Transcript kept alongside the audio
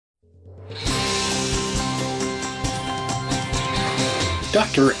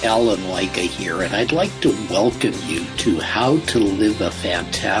Dr. Alan Lycka here, and I'd like to welcome you to How to Live a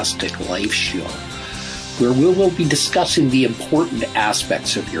Fantastic Life show, where we will be discussing the important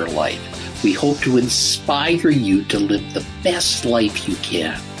aspects of your life. We hope to inspire you to live the best life you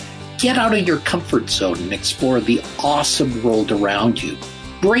can. Get out of your comfort zone and explore the awesome world around you.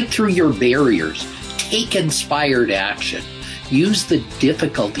 Break through your barriers. Take inspired action. Use the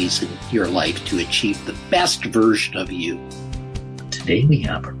difficulties in your life to achieve the best version of you. Today we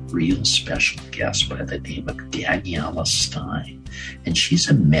have a real special guest by the name of Daniela Stein, and she's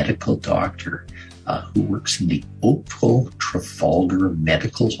a medical doctor who works in the Oakville Trafalgar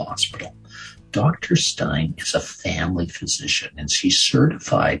Medical Hospital. Dr. Stein is a family physician, and she's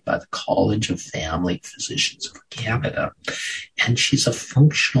certified by the College of Family Physicians of Canada, and she's a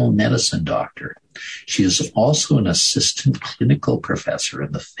functional medicine doctor. She is also an assistant clinical professor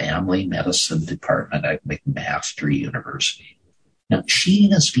in the Family Medicine Department at McMaster University. Now, she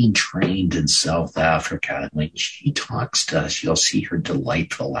has been trained in South Africa, and when she talks to us, you'll see her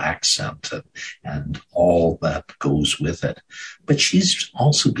delightful accent and all that goes with it. But she's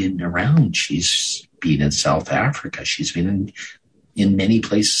also been around. She's been in South Africa. She's been in many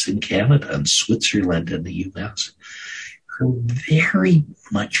places in Canada and Switzerland and the U.S. Very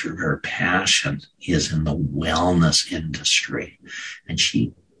much of her passion is in the wellness industry, and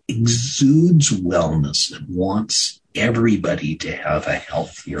she exudes wellness and wants everybody to have a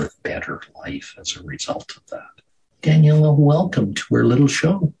healthier, better life as a result of that. Daniela, welcome to our little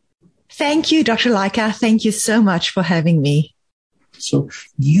show. Thank you, Dr. Lycka. Thank you so much for having me. So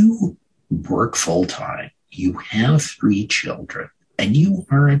you work full-time, you have 3 children, and you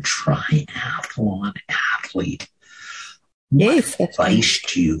are a triathlon athlete. Yes. What advice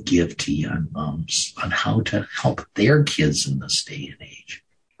do you give to young moms on how to help their kids in this day and age?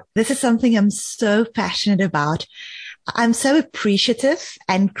 This is something I'm so passionate about. I'm so appreciative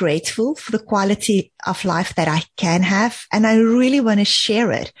and grateful for the quality of life that I can have, and I really want to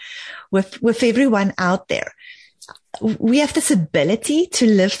share it with everyone out there. We have this ability to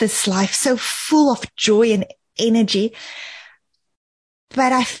live this life so full of joy and energy,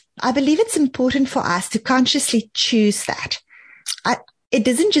 but I believe it's important for us to consciously choose that. It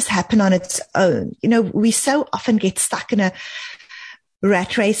doesn't just happen on its own. You know, we so often get stuck in a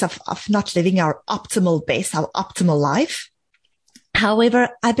rat race of not living our optimal best, our optimal life. However,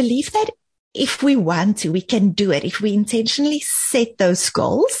 I believe that if we want to, we can do it. If we intentionally set those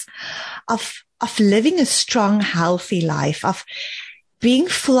goals of living a strong, healthy life, of being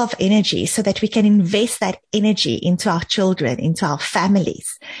full of energy so that we can invest that energy into our children, into our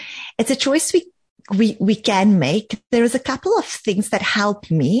families. It's a choice we can make. There is a couple of things that help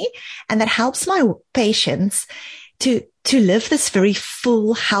me and that helps my patients to live this very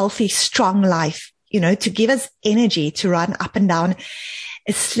full, healthy, strong life, you know, to give us energy to run up and down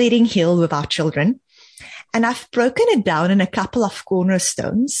a sledding hill with our children. And I've broken it down in a couple of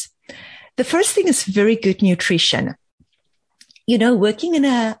cornerstones. The first thing is very good nutrition. You know, working in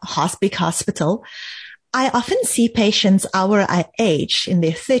a big hospital, I often see patients our age, in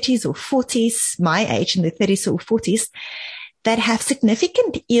their 30s or 40s, my age in their 30s or 40s, that have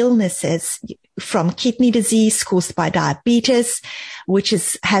significant illnesses from kidney disease caused by diabetes, which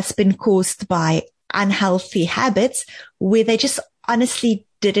has been caused by unhealthy habits, where they just honestly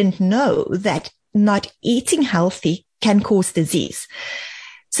didn't know that not eating healthy can cause disease.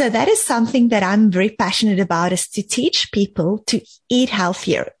 So that is something that I'm very passionate about, is to teach people to eat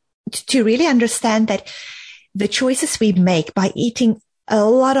healthier, to really understand that the choices we make by eating a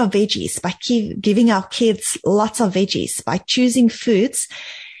lot of veggies, by giving our kids lots of veggies, by choosing foods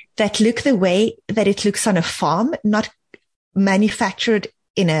that look the way that it looks on a farm, not manufactured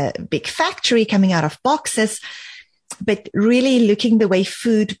in a big factory coming out of boxes, but really looking the way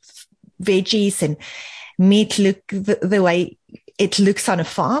food, veggies and meat look the way it looks on a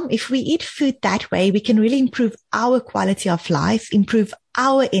farm. If we eat food that way, we can really improve our quality of life, improve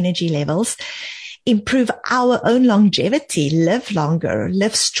our energy levels, improve our own longevity, live longer,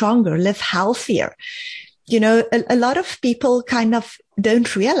 live stronger, live healthier. You know, a lot of people kind of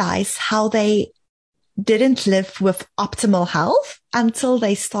don't realize how they didn't live with optimal health until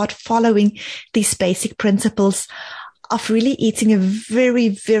they start following these basic principles of really eating a very,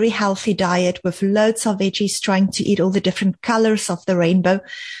 very healthy diet with loads of veggies, trying to eat all the different colors of the rainbow.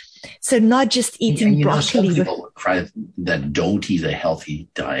 So not just eating broccoli. Some people that don't eat a healthy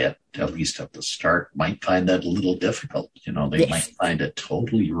diet, at least at the start, might find that a little difficult. You know, they might find it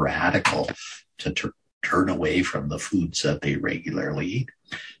totally radical to turn away from the foods that they regularly eat.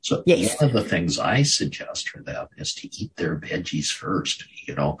 So Yes. one of the things I suggest for them is to eat their veggies first.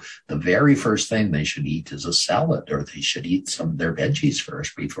 The very first thing they should eat is a salad, or they should eat some of their veggies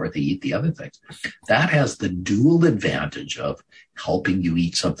first before they eat the other things. That has the dual advantage of helping you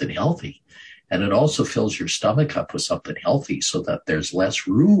eat something healthy. And it also fills your stomach up with something healthy so that there's less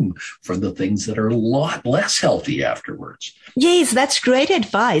room for the things that are a lot less healthy afterwards. Yes, that's great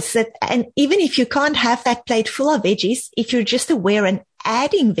advice. And even if you can't have that plate full of veggies, if you're just aware and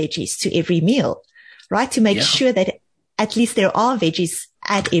adding veggies to every meal, right? To make sure that at least there are veggies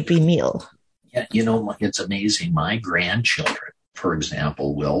at every meal. Yeah, it's amazing. My grandchildren, for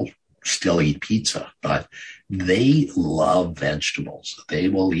example, will still eat pizza, but they love vegetables. They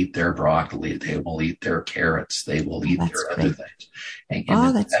will eat their broccoli. They will eat their carrots. They will eat their other things. And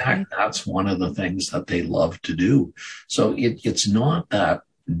in fact, that's one of the things that they love to do. So it's not that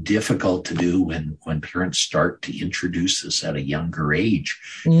difficult to do when parents start to introduce this at a younger age.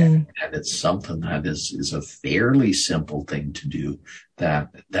 And it's something that is a fairly simple thing to do, that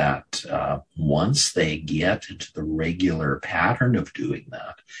once they get into the regular pattern of doing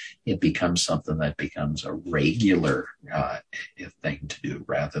that, it becomes something that becomes a regular thing to do,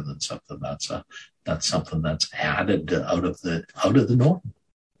 rather than something that's something that's added out of the norm.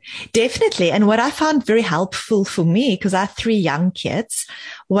 Definitely. And what I found very helpful for me, because I have 3 young kids,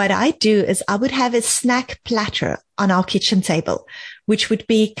 what I do is I would have a snack platter on our kitchen table, which would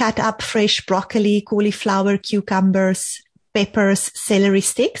be cut up fresh broccoli, cauliflower, cucumbers, peppers, celery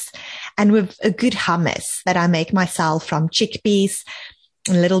sticks, and with a good hummus that I make myself from chickpeas,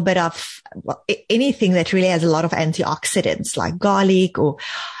 a little bit of anything that really has a lot of antioxidants like garlic or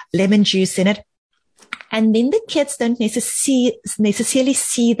lemon juice in it. And then the kids don't necessarily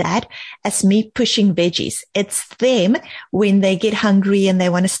see that as me pushing veggies. It's them, when they get hungry and they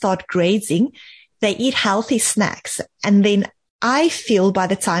want to start grazing, they eat healthy snacks. And then I feel by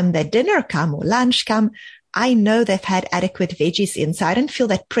the time their dinner come or lunch come, I know they've had adequate veggies in. So I don't feel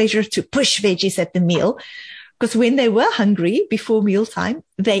that pressure to push veggies at the meal, because when they were hungry before mealtime,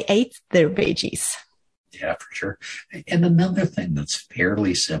 they ate their veggies. Yeah, for sure. And another thing that's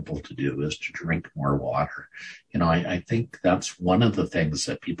fairly simple to do is to drink more water. I think that's one of the things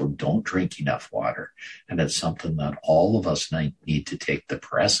that people don't drink enough water. And it's something that all of us need to take the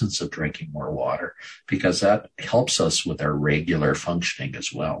precedence of drinking more water, because that helps us with our regular functioning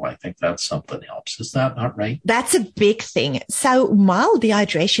as well. I think that's something else. Is that not right? That's a big thing. So mild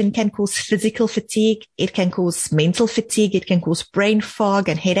dehydration can cause physical fatigue. It can cause mental fatigue. It can cause brain fog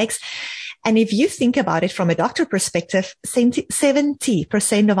and headaches. And if you think about it from a doctor perspective,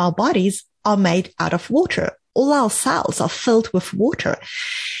 70% of our bodies are made out of water. All our cells are filled with water.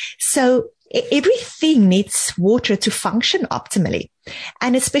 So everything needs water to function optimally.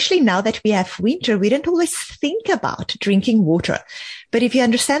 And especially now that we have winter, we don't always think about drinking water. But if you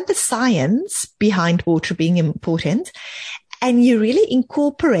understand the science behind water being important, and you really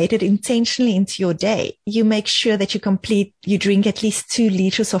incorporate it intentionally into your day, you make sure that you drink at least 2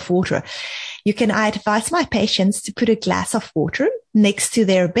 liters of water. I advise my patients to put a glass of water next to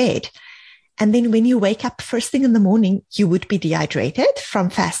their bed. And then when you wake up first thing in the morning, you would be dehydrated from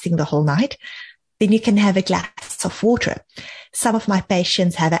fasting the whole night. Then you can have a glass of water. Some of my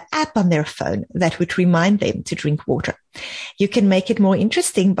patients have an app on their phone that would remind them to drink water. You can make it more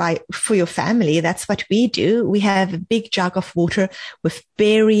interesting for your family. That's what we do. We have a big jug of water with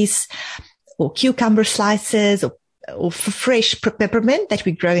berries or cucumber slices or fresh peppermint that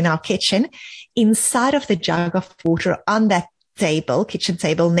we grow in our kitchen inside of the jug of water on that kitchen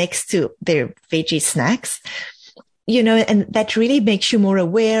table next to their veggie snacks. And that really makes you more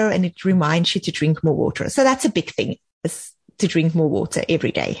aware, and it reminds you to drink more water. So that's a big thing, is to drink more water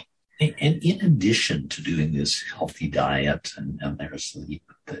every day. And in addition to doing this healthy diet, and there's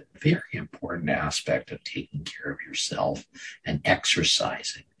the very important aspect of taking care of yourself and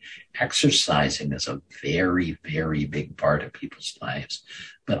exercising. Exercising is a very, very big part of people's lives,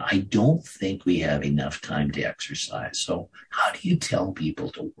 but I don't think we have enough time to exercise. So how do you tell people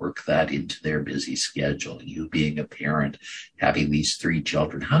to work that into their busy schedule? You being a parent, having these 3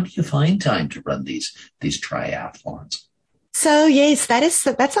 children, how do you find time to run these triathlons? So yes, that's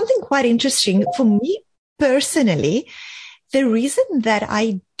something quite interesting for me personally. The reason that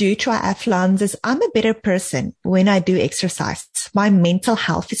I do triathlons is I'm a better person when I do exercise. My mental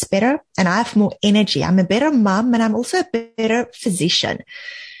health is better and I have more energy. I'm a better mom, and I'm also a better physician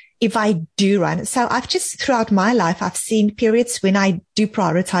if I do run. So throughout my life, I've seen periods when I do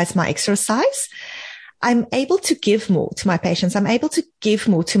prioritize my exercise. I'm able to give more to my patients. I'm able to give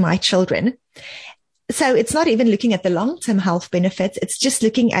more to my children. So it's not even looking at the long-term health benefits. It's just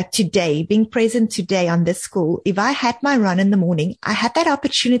looking at today, being present today on this call. If I had my run in the morning, I had that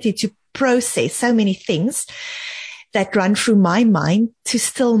opportunity to process so many things that run through my mind, to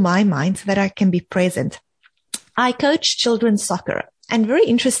still my mind so that I can be present. I coach children's soccer. And very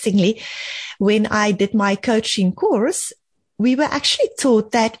interestingly, when I did my coaching course, we were actually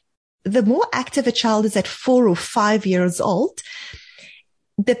taught that the more active a child is at 4 or 5 years old,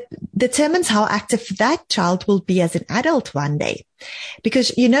 determines how active that child will be as an adult one day.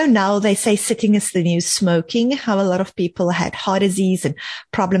 Because, now they say sitting is the new smoking, how a lot of people had heart disease and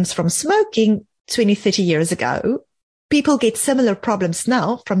problems from smoking 20, 30 years ago. People get similar problems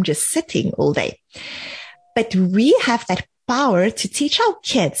now from just sitting all day. But we have that power to teach our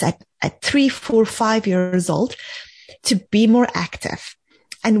kids at 3, 4, 5 years old to be more active.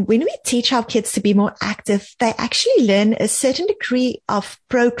 And when we teach our kids to be more active, they actually learn a certain degree of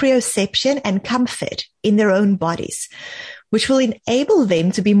proprioception and comfort in their own bodies, which will enable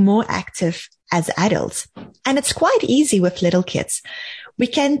them to be more active as adults. And it's quite easy with little kids. We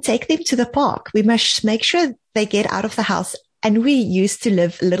can take them to the park. We must make sure they get out of the house. And we used to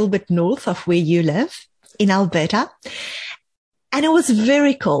live a little bit north of where you live in Alberta. And it was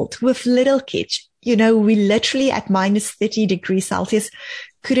very cold with little kids. We literally at minus 30 degrees Celsius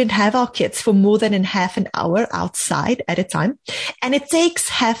couldn't have our kids for more than half an hour outside at a time. And it takes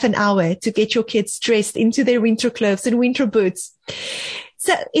half an hour to get your kids dressed into their winter clothes and winter boots.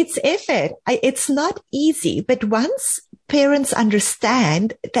 So it's effort. It's not easy. But once parents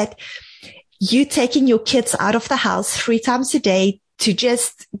understand that you taking your kids out of the house 3 times a day to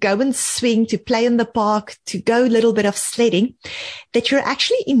just go and swing, to play in the park, to go a little bit of sledding, that you're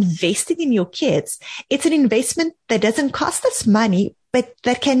actually investing in your kids. It's an investment that doesn't cost us money, but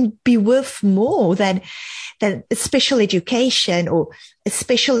that can be worth more than a special education or a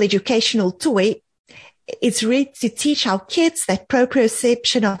special educational toy. It's really to teach our kids that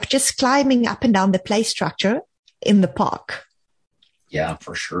proprioception of just climbing up and down the play structure in the park. Yeah,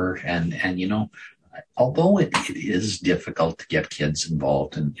 for sure. And although it is difficult to get kids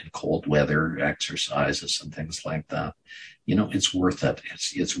involved in cold weather exercises and things like that, it's worth it.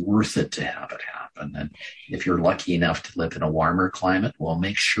 It's worth it to have it happen. And if you're lucky enough to live in a warmer climate, well,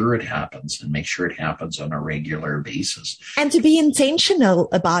 make sure it happens and make sure it happens on a regular basis. And to be intentional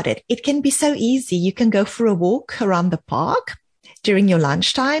about it. It can be so easy. You can go for a walk around the park during your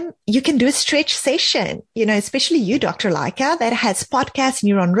lunchtime. You can do a stretch session, especially you, Dr. Laika, that has podcasts and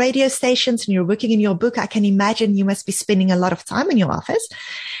you're on radio stations and you're working in your book. I can imagine you must be spending a lot of time in your office.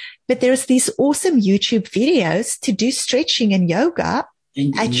 But there's these awesome YouTube videos to do stretching and yoga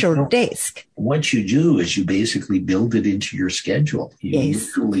at your desk. What you do is you basically build it into your schedule. You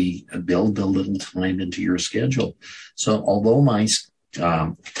usually build a little time into your schedule. So although my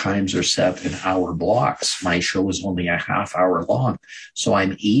times are set in hour blocks, my show is only a half hour long. So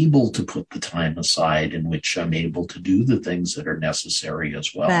I'm able to put the time aside in which I'm able to do the things that are necessary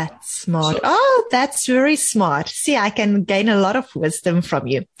as well. That's smart. That's very smart. See, I can gain a lot of wisdom from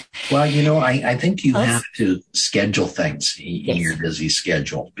you. Well, I think you have to schedule things in your busy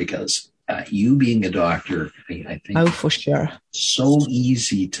schedule because you being a doctor, I think. Oh, for sure. So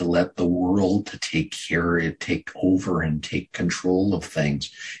easy to let the world to take over and take control of things.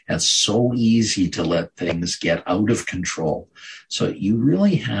 And so easy to let things get out of control. So you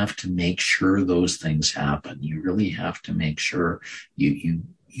really have to make sure those things happen. You really have to make sure you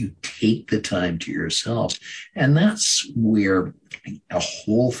take the time to yourselves. And that's where a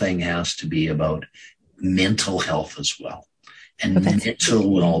whole thing has to be about mental health as well. And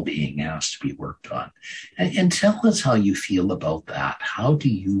mental well-being has to be worked on. And tell us how you feel about that. How do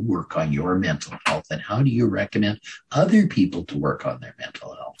you work on your mental health and how do you recommend other people to work on their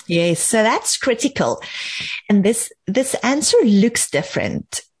mental health? Yes, so that's critical. And this answer looks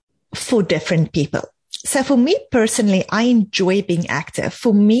different for different people. So for me personally, I enjoy being active.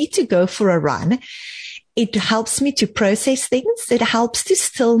 For me to go for a run, it helps me to process things. It helps to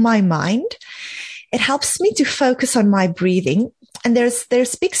still my mind. It helps me to focus on my breathing. And there's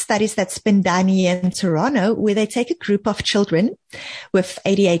big studies that's been done here in Toronto where they take a group of children with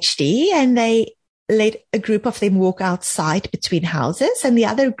ADHD and they let a group of them walk outside between houses and the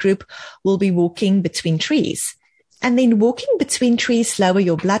other group will be walking between trees. And then walking between trees lower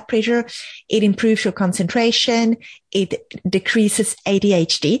your blood pressure. It improves your concentration. It decreases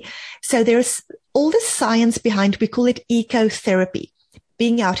ADHD. So there's all the science behind, we call it ecotherapy,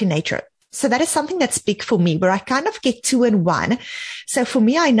 being out in nature. So that is something that's big for me, where I kind of get 2 in 1. So for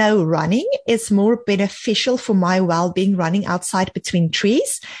me, I know running is more beneficial for my well-being, running outside between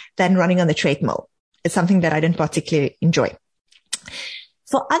trees than running on the treadmill. It's something that I don't particularly enjoy.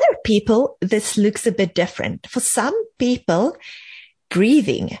 For other people, this looks a bit different. For some people,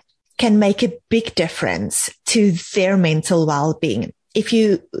 breathing can make a big difference to their mental well-being.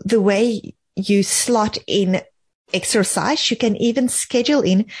 The way you slot in exercise, you can even schedule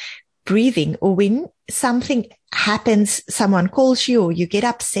in breathing, or when something happens, someone calls you or you get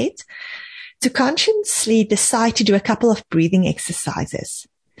upset, to consciously decide to do a couple of breathing exercises.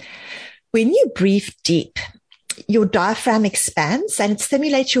 When you breathe deep, your diaphragm expands and it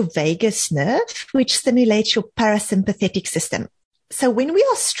stimulates your vagus nerve, which stimulates your parasympathetic system. So when we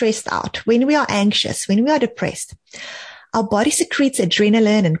are stressed out, when we are anxious, when we are depressed, our body secretes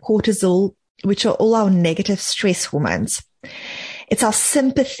adrenaline and cortisol, which are all our negative stress hormones. It's our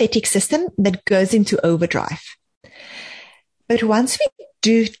sympathetic system that goes into overdrive. But once we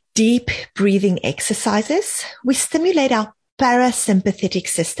do deep breathing exercises, we stimulate our parasympathetic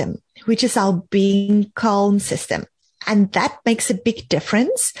system, which is our being calm system. And that makes a big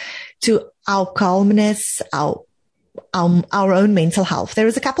difference to our calmness, our own mental health. There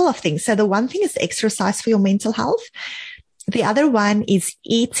is a couple of things. So the one thing is exercise for your mental health. The other one is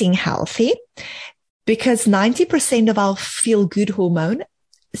eating healthy, because 90% of our feel-good hormone,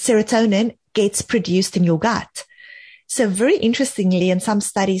 serotonin, gets produced in your gut. So very interestingly, in some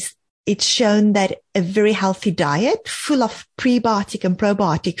studies, it's shown that a very healthy diet full of prebiotic and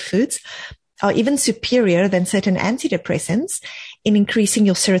probiotic foods are even superior than certain antidepressants in increasing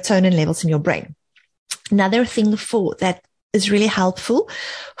your serotonin levels in your brain. Another thing that is really helpful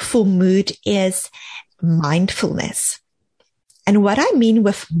for mood is mindfulness. And what I mean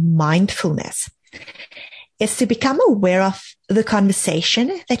with mindfulness is to become aware of the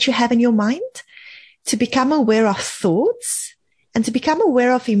conversation that you have in your mind, to become aware of thoughts, and to become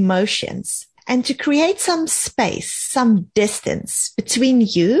aware of emotions, and to create some space, some distance between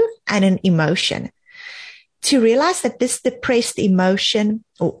you and an emotion. To realize that this depressed emotion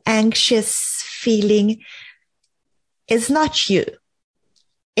or anxious feeling is not you.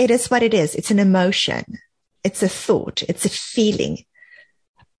 It is what it is. It's an emotion. It's a thought. It's a feeling.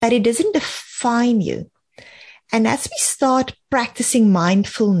 But it doesn't define you. And as we start practicing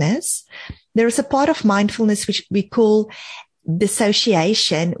mindfulness, there is a part of mindfulness which we call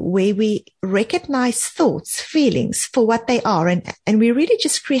dissociation, where we recognize thoughts, feelings for what they are. And we really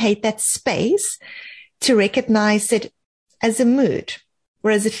just create that space to recognize it as a mood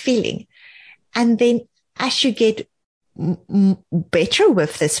or as a feeling. And then as you get better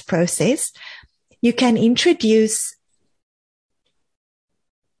with this process, you can introduce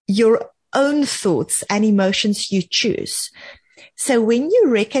your own thoughts and emotions you choose. So when you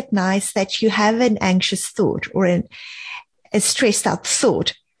recognize that you have an anxious thought or a stressed out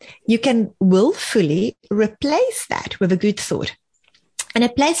thought, you can willfully replace that with a good thought. And a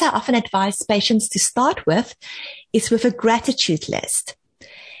place I often advise patients to start with is with a gratitude list.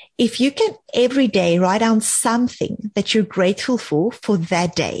 If you can every day write down something that you're grateful for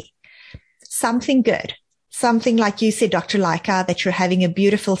that day, something good, something like you said, Dr. Laika, that you're having a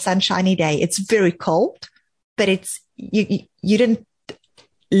beautiful sunshiny day. It's very cold, but you didn't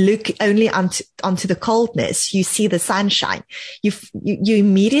look only onto the coldness. You see the sunshine. You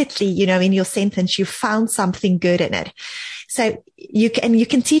immediately, in your sentence, you found something good in it. So you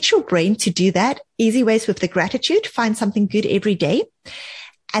can teach your brain to do that. Easy ways with the gratitude, find something good every day.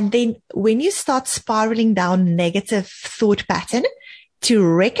 And then when you start spiraling down negative thought pattern, to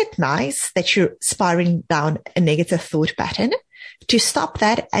recognize that you're spiraling down a negative thought pattern, to stop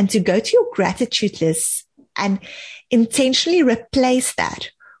that and to go to your gratitude list and intentionally replace that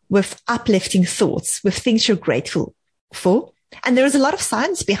with uplifting thoughts, with things you're grateful for. And there is a lot of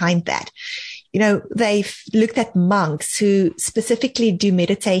science behind that. They've looked at monks who specifically do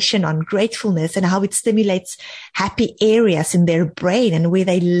meditation on gratefulness and how it stimulates happy areas in their brain, and where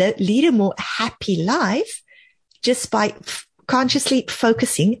they lead a more happy life just by consciously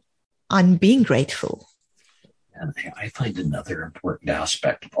focusing on being grateful. And I find another important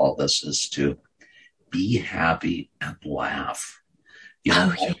aspect of all this is to be happy and laugh.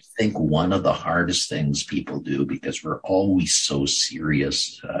 I think one of the hardest things people do, because we're always so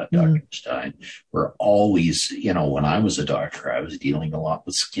serious, Dr. Stein, we're always, when I was a doctor, I was dealing a lot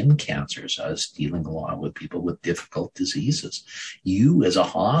with skin cancers. I was dealing a lot with people with difficult diseases. You as a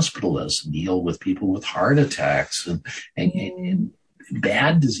hospitalist deal with people with heart attacks and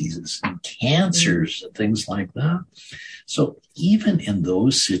bad diseases and cancers and things like that. So even in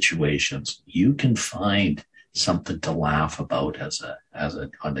those situations, you can find something to laugh about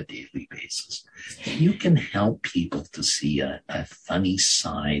on a daily basis. You can help people to see a funny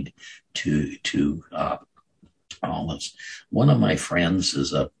side to all this. One of my friends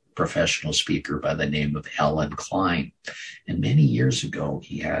is a professional speaker by the name of Alan Klein. And many years ago,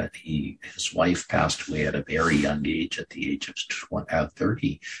 his wife passed away at a very young age, at the age of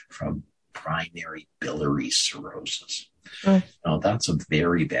 30, from primary biliary cirrhosis. Now, that's a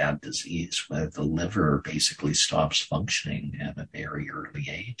very bad disease where the liver basically stops functioning at a very early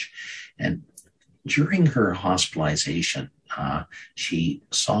age. And during her hospitalization, she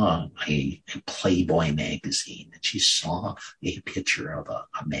saw a Playboy magazine, and she saw a picture of a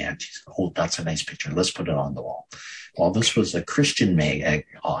man. She said, "Oh, that's a nice picture. Let's put it on the wall." Well, this was a Christian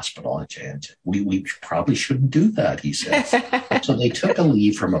hospital. And we probably shouldn't do that, he said. So they took a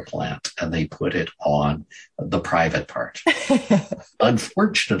leaf from a plant and they put it on the private part.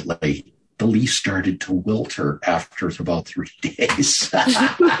 Unfortunately, the leaf started to wilter after about 3 days.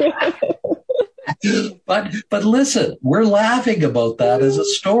 But listen, we're laughing about that as a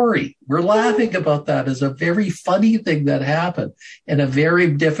story. We're laughing about that as a very funny thing that happened in a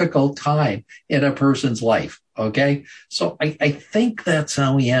very difficult time in a person's life. Okay. So I think that's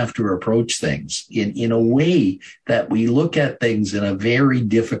how we have to approach things, in a way that we look at things in a very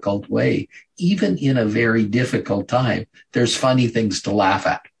difficult way. Even in a very difficult time, there's funny things to laugh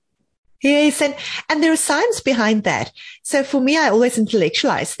at. Yes, and there is science behind that. So for me, I always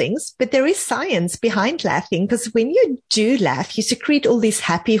intellectualize things, but there is science behind laughing, because when you do laugh, you secrete all these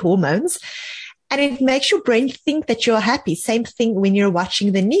happy hormones, and it makes your brain think that you're happy. Same thing when you're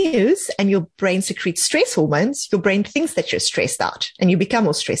watching the news and your brain secretes stress hormones, your brain thinks that you're stressed out and you become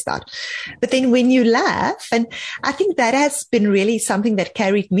more stressed out. But then when you laugh, and I think that has been really something that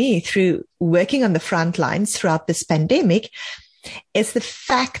carried me through working on the front lines throughout this pandemic, is the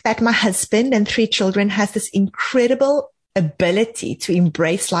fact that my husband and 3 children has this incredible ability to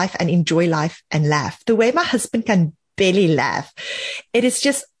embrace life and enjoy life and laugh. The way my husband can barely laugh, it is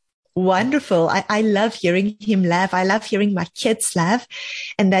just wonderful. I love hearing him laugh. I love hearing my kids laugh.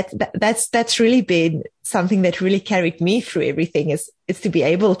 And that's really been something that really carried me through everything, is to be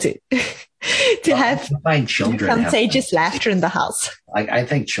able to have contagious laughter in the house. I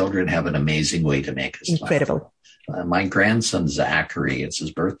think children have an amazing way to make us incredible. Laugh. My grandson, Zachary, it's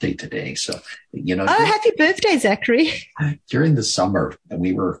his birthday today. So, Oh, happy birthday, Zachary. During the summer,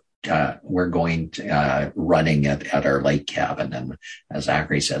 we're going running at our lake cabin. And as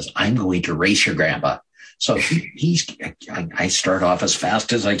Zachary says, "I'm going to race your grandpa." So I start off as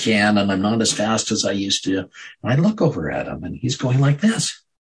fast as I can, and I'm not as fast as I used to. And I look over at him and he's going like this.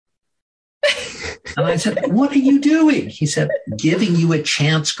 And I said, "What are you doing?" He said, "Giving you a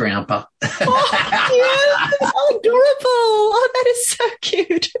chance, Grandpa." Oh, cute. That's so adorable. Oh, that is so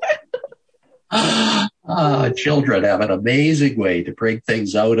cute. Children have an amazing way to bring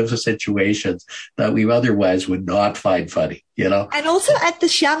things out of situations that we otherwise would not find funny, And also at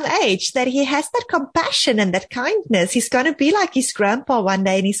this young age, that he has that compassion and that kindness. He's going to be like his grandpa one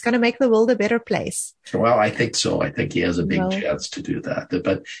day, and he's going to make the world a better place. Well, I think so. I think he has a big chance to do that.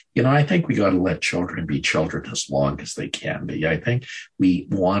 But, I think we got to let children be children as long as they can be. I think we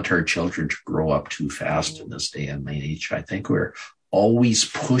want our children to grow up too fast in this day and age. I think we're always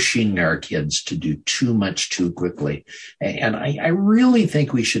pushing our kids to do too much too quickly. And I really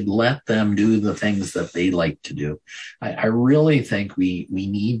think we should let them do the things that they like to do. I really think we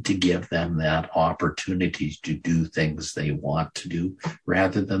need to give them that opportunity to do things they want to do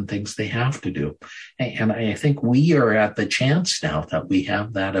rather than things they have to do. And I think we are at the chance now that we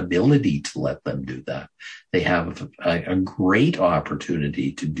have that ability to let them do that. They have a great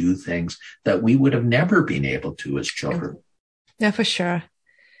opportunity to do things that we would have never been able to as children. No, for sure.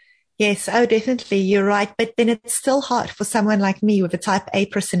 Yes, oh, definitely. You're right. But then it's still hard for someone like me with a type A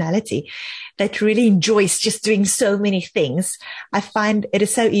personality that really enjoys just doing so many things. I find it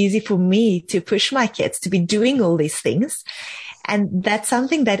is so easy for me to push my kids to be doing all these things. And that's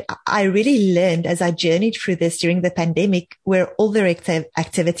something that I really learned as I journeyed through this during the pandemic, where all their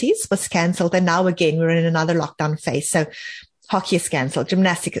activities was cancelled. And now again, we're in another lockdown phase. So hockey is cancelled,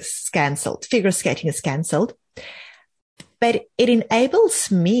 gymnastics is cancelled, figure skating is cancelled. But it enables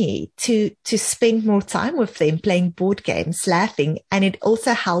me to spend more time with them, playing board games, laughing, and it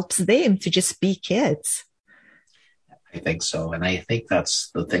also helps them to just be kids. I think so. And I think that's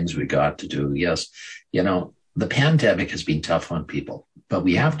the things we got to do. Yes. The pandemic has been tough on people, but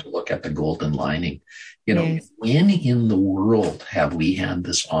we have to look at the golden lining. Yes. When in the world have we had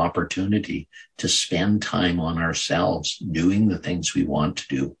this opportunity to spend time on ourselves doing the things we want to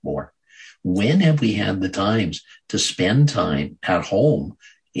do more? When have we had the times to spend time at home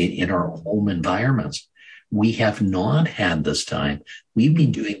in our home environments? We have not had this time. We've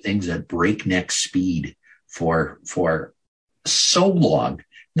been doing things at breakneck speed for so long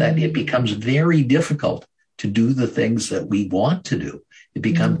that it becomes very difficult to do the things that we want to do. It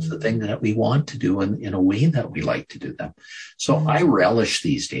becomes the thing that we want to do in a way that we like to do them. So I relish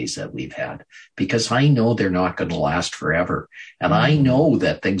these days that we've had because I know they're not going to last forever. And I know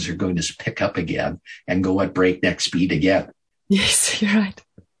that things are going to pick up again and go at breakneck speed again. Yes, you're right.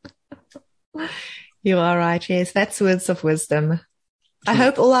 You are right. Yes, that's words of wisdom. I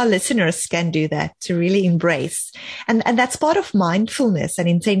hope all our listeners can do that, to really embrace. And that's part of mindfulness and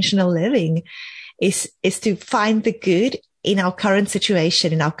intentional living is to find the good in our current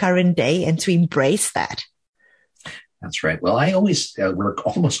situation, in our current day, and to embrace that. That's right. Well, I always, we're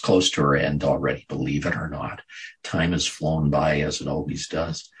almost close to our end already, believe it or not. Time has flown by as it always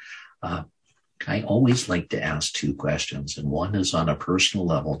does. I always like to ask two questions, and one is on a personal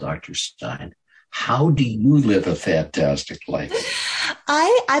level, Dr. Stein. How do you live a fantastic life?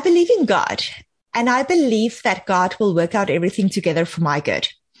 I believe in God, and I believe that God will work out everything together for my good.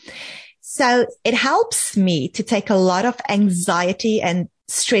 So it helps me to take a lot of anxiety and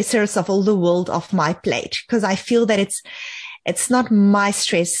stressors of all the world off my plate, because I feel that it's not my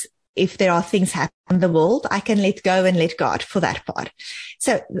stress. If there are things happening in the world, I can let go and let God for that part.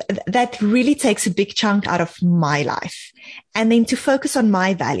 So that really takes a big chunk out of my life. And then to focus on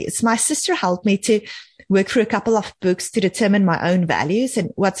my values. My sister helped me to work through a couple of books to determine my own values.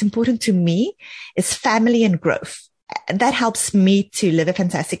 And what's important to me is family and growth. And that helps me to live a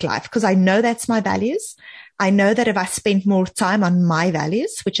fantastic life because I know that's my values. I know that if I spend more time on my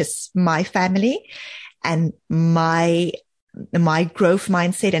values, which is my family and my growth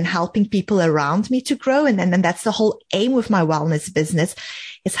mindset and helping people around me to grow. And that's the whole aim with my wellness business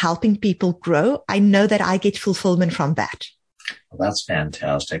is helping people grow. I know that I get fulfillment from that. Well, that's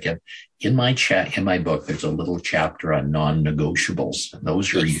fantastic. And in my book, there's a little chapter on non-negotiables. And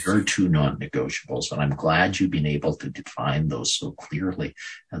those are your two non-negotiables. And I'm glad you've been able to define those so clearly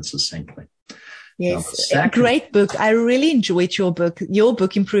and succinctly. Yes, a great book. I really enjoyed your book. Your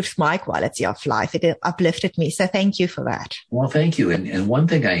book improved my quality of life. It uplifted me. So thank you for that. Well, thank you. And one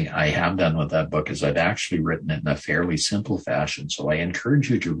thing I have done with that book is I've actually written it in a fairly simple fashion. So I encourage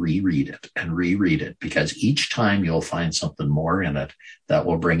you to reread it because each time you'll find something more in it that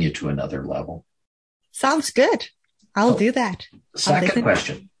will bring you to another level. Sounds good. I'll do that. Second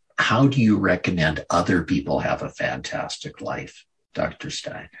question. How do you recommend other people have a fantastic life, Dr.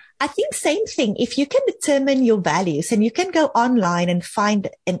 Stein? I think same thing. If you can determine your values and you can go online and find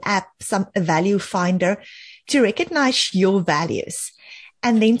an app, a value finder to recognize your values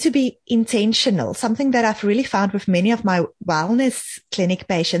and then to be intentional. Something that I've really found with many of my wellness clinic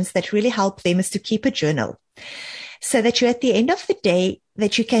patients that really help them is to keep a journal so that you at the end of the day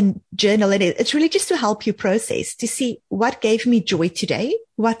that you can journal it. It's really just to help you process to see what gave me joy today,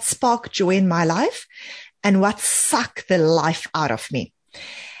 what sparked joy in my life and what sucked the life out of me.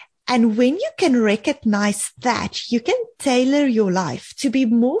 And when you can recognize that, you can tailor your life to be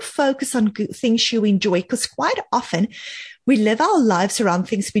more focused on good things you enjoy. Because quite often we live our lives around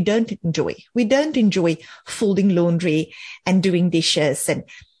things we don't enjoy. We don't enjoy folding laundry and doing dishes. And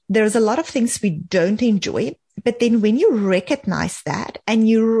there's a lot of things we don't enjoy. But then when you recognize that and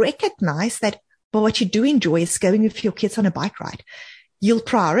you recognize that, well, what you do enjoy is going with your kids on a bike ride, you'll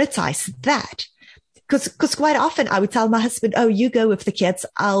prioritize that. Because quite often I would tell my husband, oh, you go with the kids,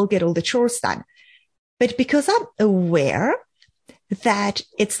 I'll get all the chores done. But because I'm aware that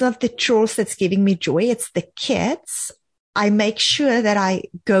it's not the chores that's giving me joy, it's the kids, I make sure that I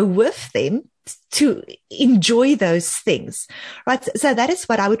go with them to enjoy those things, right? So that is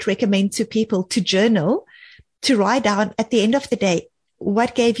what I would recommend to people, to journal, to write down at the end of the day,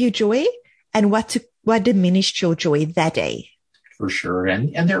 what gave you joy and what diminished your joy that day. For sure.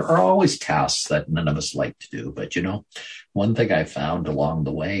 And there are always tasks that none of us like to do. But, one thing I found along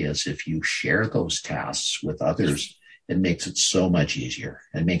the way is if you share those tasks with others, it makes it so much easier.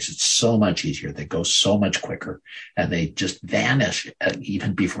 It makes it so much easier. They go so much quicker and they just vanish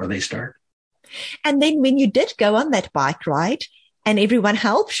even before they start. And then when you did go on that bike ride and everyone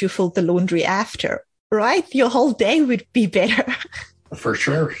helps you fold the laundry after, right? Your whole day would be better. For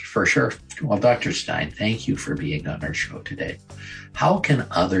sure. Well, Dr. Stein, thank you for being on our show today. How can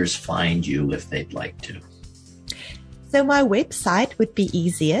others find you if they'd like to? So my website would be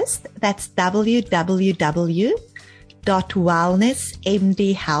easiest. That's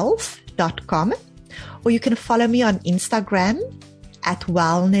www.wellnessmdhealth.com. Or you can follow me on Instagram at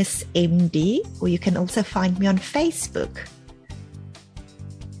wellnessmd, or you can also find me on Facebook.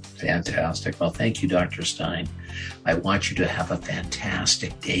 Fantastic. Well, thank you, Dr. Stein. I want you to have a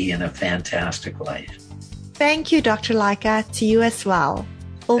fantastic day and a fantastic life. Thank you, Dr. Laika. To you as well.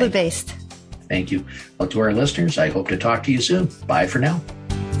 All the best. Thank you. Well, to our listeners, I hope to talk to you soon. Bye for now.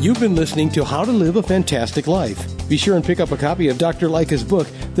 You've been listening to How to Live a Fantastic Life. Be sure and pick up a copy of Dr. Leica's book,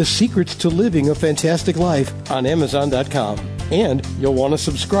 The Secrets to Living a Fantastic Life, on Amazon.com. And you'll want to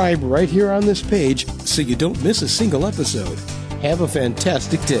subscribe right here on this page so you don't miss a single episode. Have a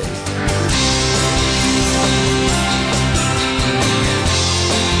fantastic day.